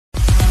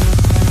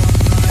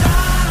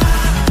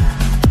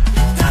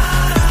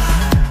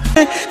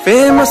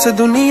Famous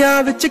दुनिया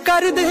विच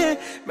कर दे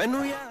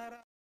मैनू यार।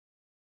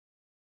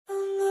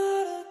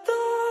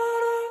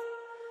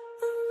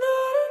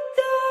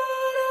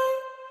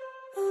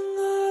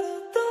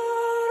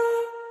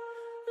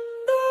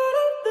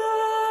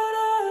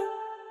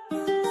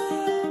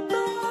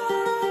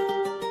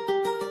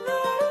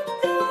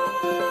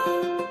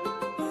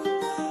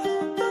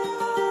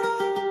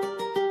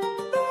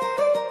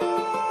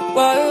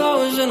 Why I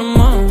was in a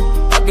mall,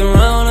 walking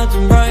around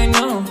acting right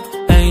now.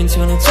 I ain't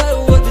tryna tell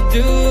you what to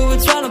do,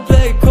 we're tryna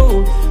play it cool.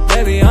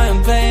 Baby, I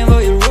am playing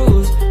by your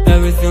rules.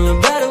 Everything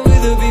look better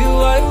with a view.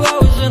 Why I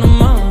was in a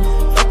mall,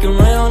 walking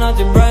around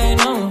acting right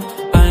now.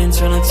 I ain't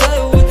tryna tell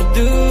you what to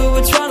do,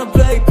 we're tryna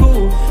play it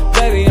cool.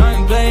 Baby, I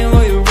am playing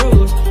by your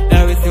rules.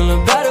 Everything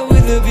look better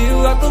with a view.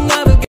 I could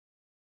never get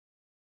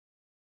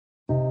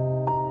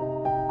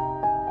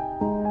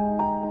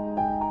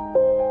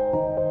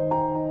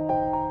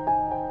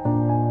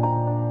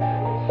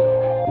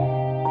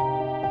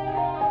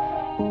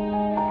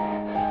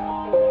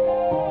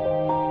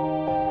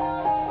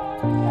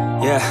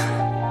yeah.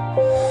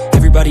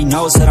 Everybody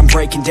knows that I'm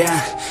breaking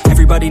down.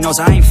 Everybody knows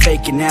I ain't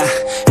faking now.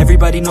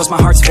 Everybody knows my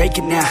heart's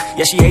vacant now.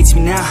 Yeah, she hates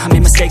me now, I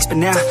made mistakes but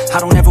now I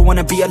don't ever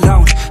wanna be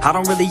alone. I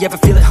don't really ever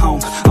feel at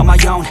home. On my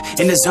own,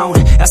 in the zone,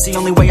 that's the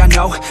only way I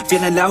know.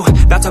 Feeling low,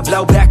 about to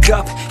blow back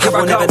up. Here I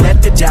won't ever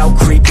let the doubt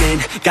creep in.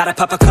 Gotta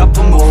pop a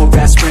couple more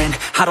aspirin.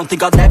 I don't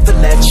think I'll ever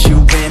let you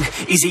in.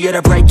 Easier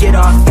to break it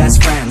off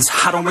best friends.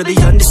 I don't really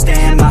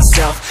understand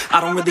myself.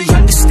 I don't really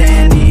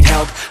understand, need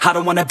help. I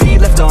don't wanna be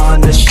left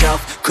on the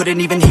shelf.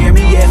 Couldn't even hear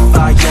me if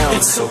I yelled.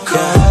 It's so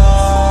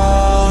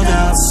cold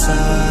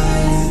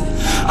outside,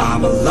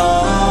 I'm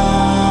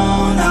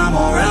alone, I'm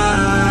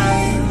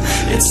alright.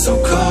 It's so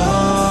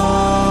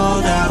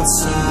cold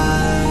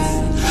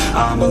outside,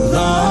 I'm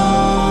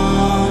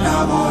alone,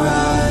 I'm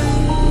alright.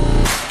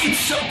 It's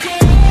so cold.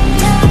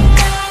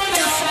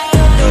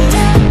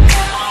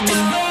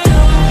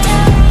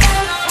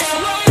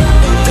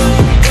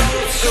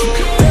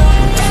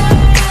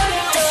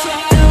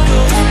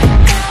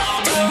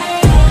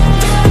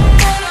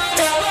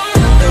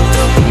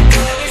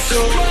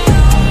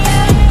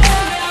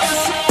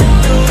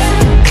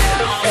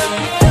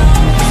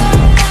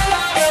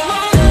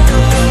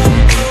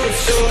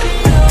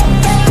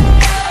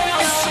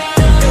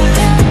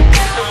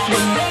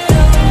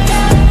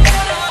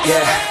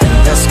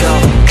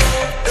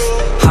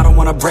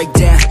 Break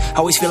down,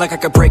 always feel like I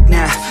could break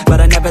now,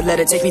 but I never let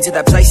it take me to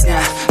that place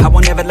now. I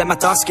won't ever let my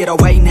thoughts get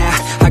away now.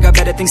 I got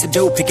better things to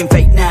do, picking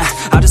fate now.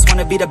 I just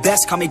wanna be the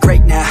best, call me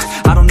great now.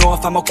 I don't know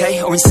if I'm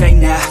okay or insane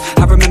now.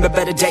 I remember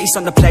better days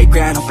on the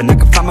playground, hoping I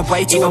can find my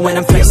way. Even when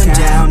I'm feeling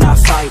down, I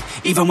fight.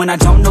 Even when I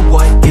don't know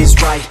what is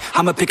right,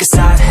 I'ma pick a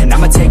side and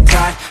I'ma take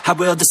pride. I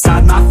will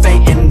decide my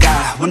fate and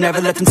I will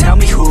never let them tell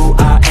me who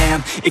I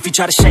am. If you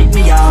try to shake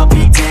me, I'll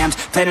be damned.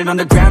 Planet on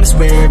the ground is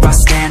where I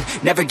stand.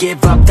 Never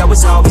give up, that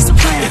was always the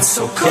plan. It's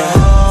so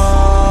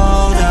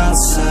cold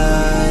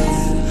outside,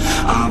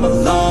 I'm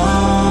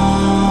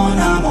alone,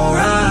 I'm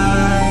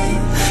alright.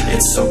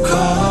 It's so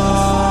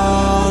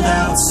cold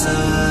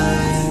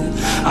outside,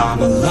 I'm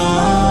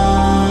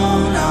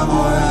alone, I'm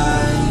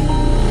alright.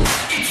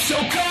 It's so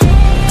cold.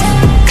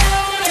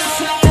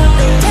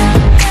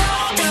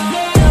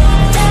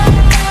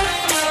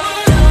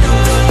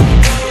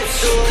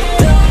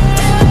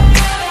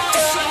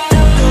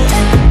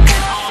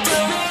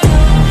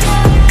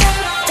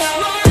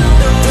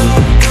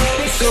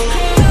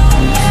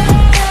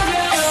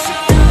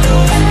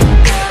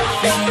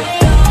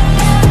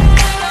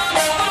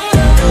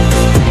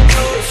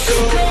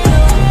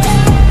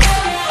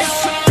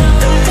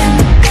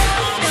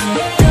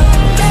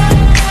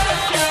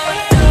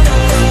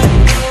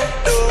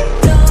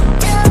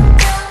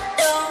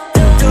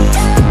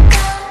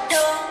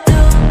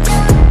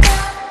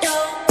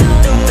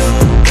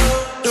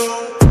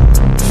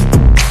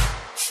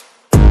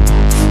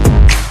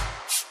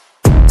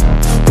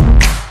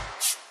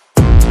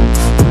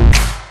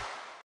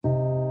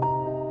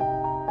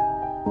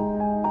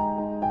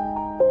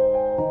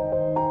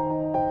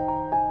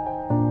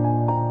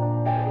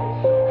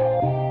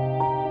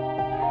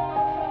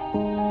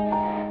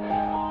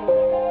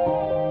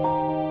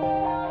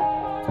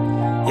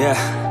 Yeah.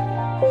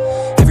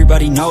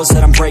 Everybody knows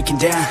that I'm breaking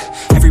down.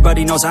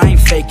 Everybody knows I ain't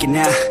faking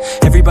now.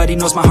 Everybody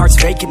knows my heart's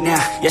vacant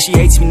now. Yeah, she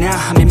hates me now,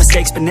 I made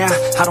mistakes but now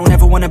I don't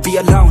ever wanna be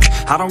alone.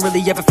 I don't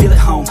really ever feel at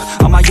home.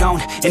 On my own,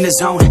 in the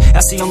zone,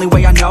 that's the only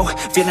way I know.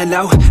 Feeling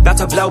low, about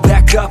to blow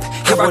back up.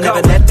 Here I won't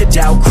ever let the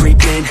doubt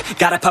creep in.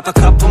 Gotta pop a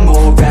couple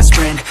more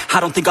aspirin. I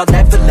don't think I'll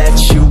ever let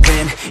you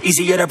in.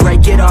 Easier to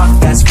break it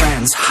off best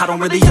friends. I don't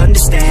really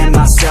understand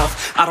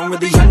myself. I don't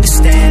really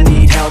understand,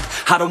 need help.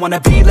 I don't wanna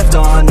be left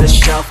on the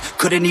shelf.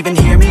 Couldn't even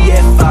hear me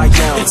if I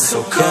yelled. It's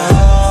so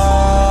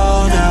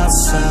cold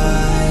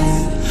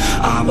outside,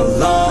 I'm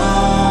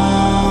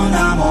alone,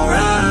 I'm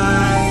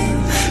alright.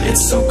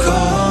 It's so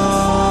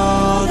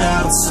cold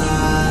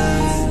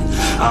outside,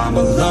 I'm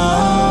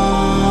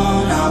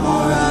alone, I'm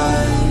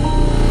alright.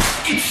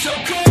 It's so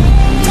cold.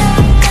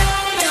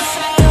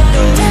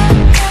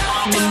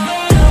 I'm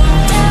alone, I'm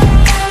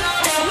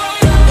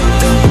alone.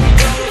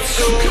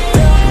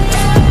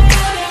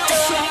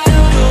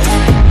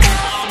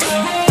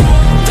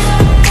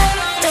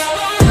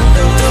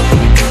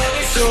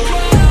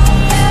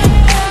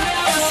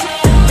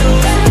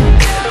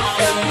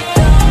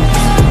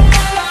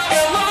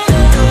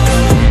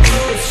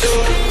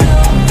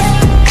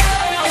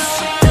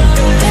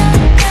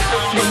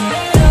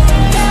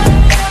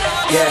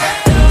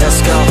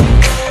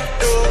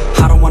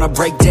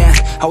 break down,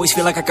 always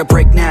feel like I could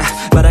break now,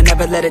 but I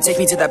never let it take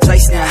me to that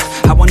place now.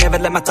 I won't ever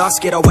let my thoughts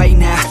get away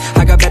now.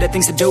 I got better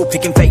things to do,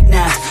 picking fate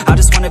now. I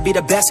just wanna be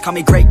the best, call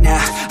me great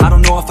now. I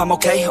don't know if I'm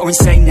okay or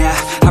insane now.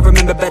 I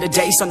remember better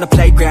days on the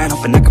playground,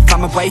 hoping I can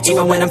find my way to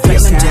even when I'm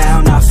feeling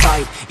down. I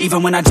fight,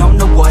 even when I don't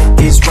know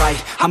what is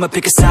right. I'ma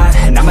pick a side,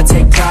 and I'ma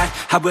take pride.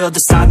 I will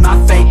decide my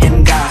fate,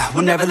 and I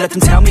will never let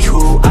them tell me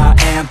who I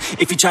am.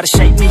 If you try to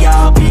shake me,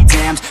 I'll be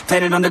damned.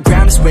 Planet on the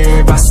ground is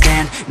where I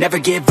stand. Never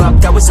give up,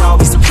 that was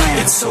always the plan.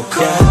 It's so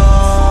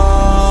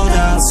cold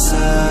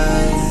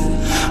outside,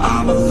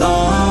 I'm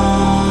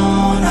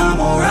alone, I'm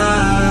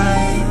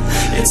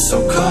alright. It's so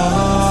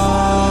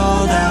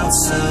cold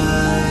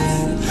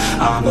outside,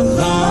 I'm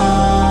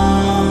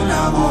alone,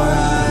 I'm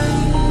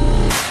alright.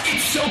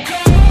 It's so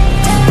cold.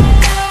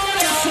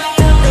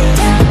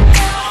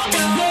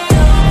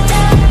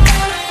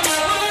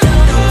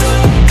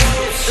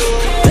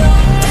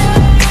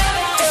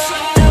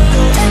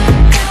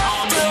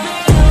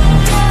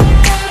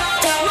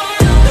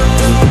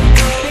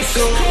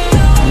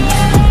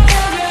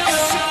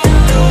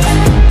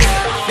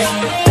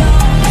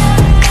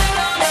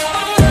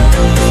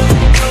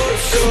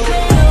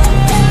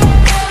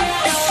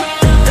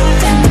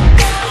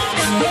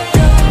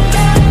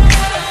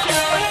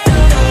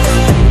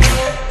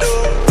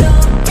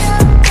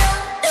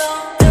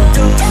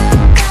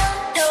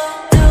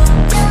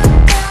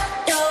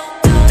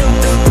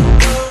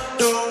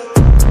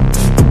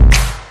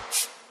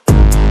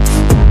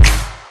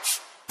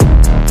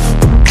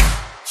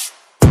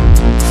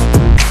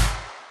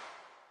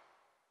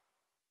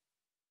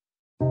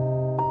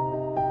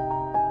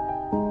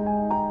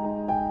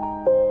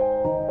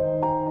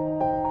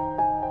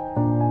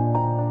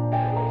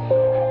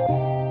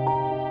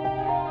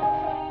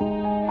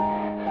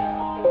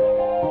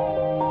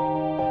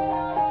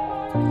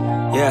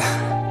 Yeah,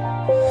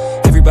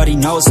 everybody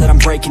knows that I'm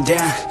breaking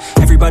down.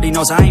 Everybody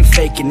knows I ain't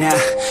faking now.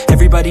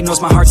 Everybody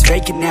knows my heart's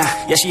vacant now.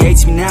 Yeah, she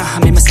hates me now, I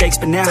made mistakes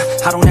but now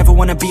I don't ever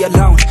wanna be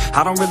alone.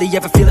 I don't really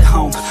ever feel at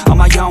home. On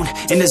my own,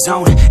 in the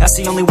zone, that's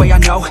the only way I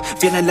know.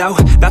 Feeling low,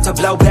 about to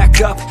blow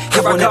back up.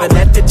 Here I won't ever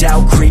let the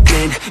doubt creep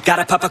in.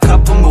 Gotta pop a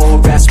couple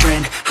more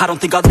aspirin. I don't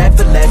think I'll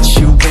ever let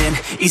you in.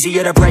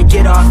 Easier to break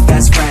it off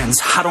best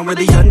friends. I don't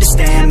really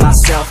understand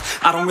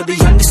myself. I don't really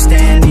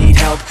understand, need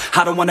help.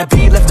 I don't wanna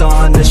be left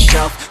on the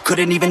shelf.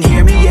 Couldn't even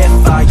hear me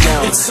if I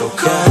yelled. It's so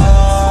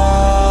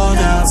cold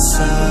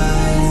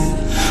outside,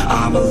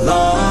 I'm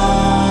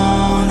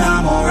alone,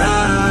 I'm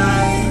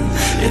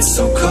alright. It's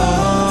so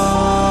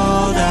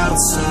cold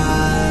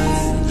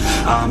outside,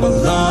 I'm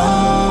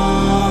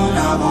alone,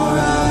 I'm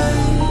alright.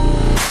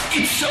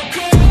 It's so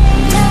cold.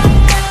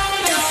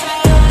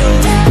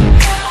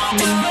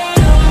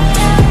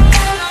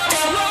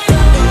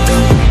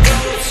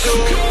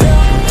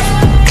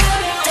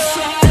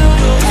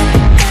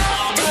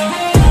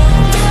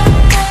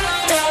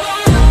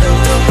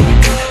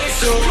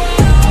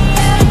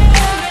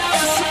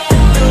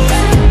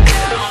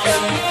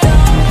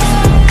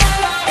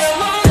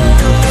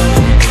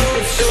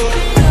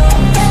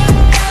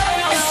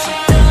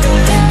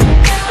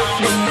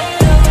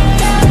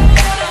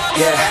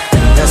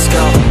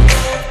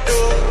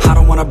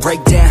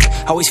 Break down,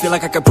 always feel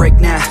like I could break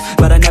now,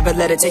 but I never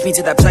let it take me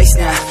to that place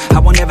now. I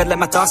won't ever let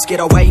my thoughts get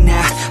away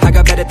now. I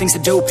got better things to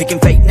do, picking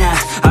fate now.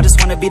 I just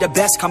wanna be the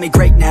best, call me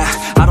great now.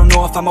 I don't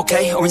know if I'm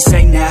okay or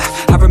insane now.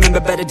 I remember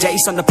better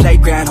days on the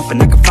playground,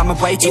 hoping I can find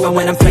my way to even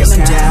when I'm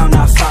feeling down.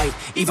 I fight,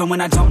 even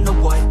when I don't know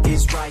what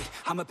is right.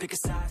 I'ma pick a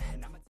side.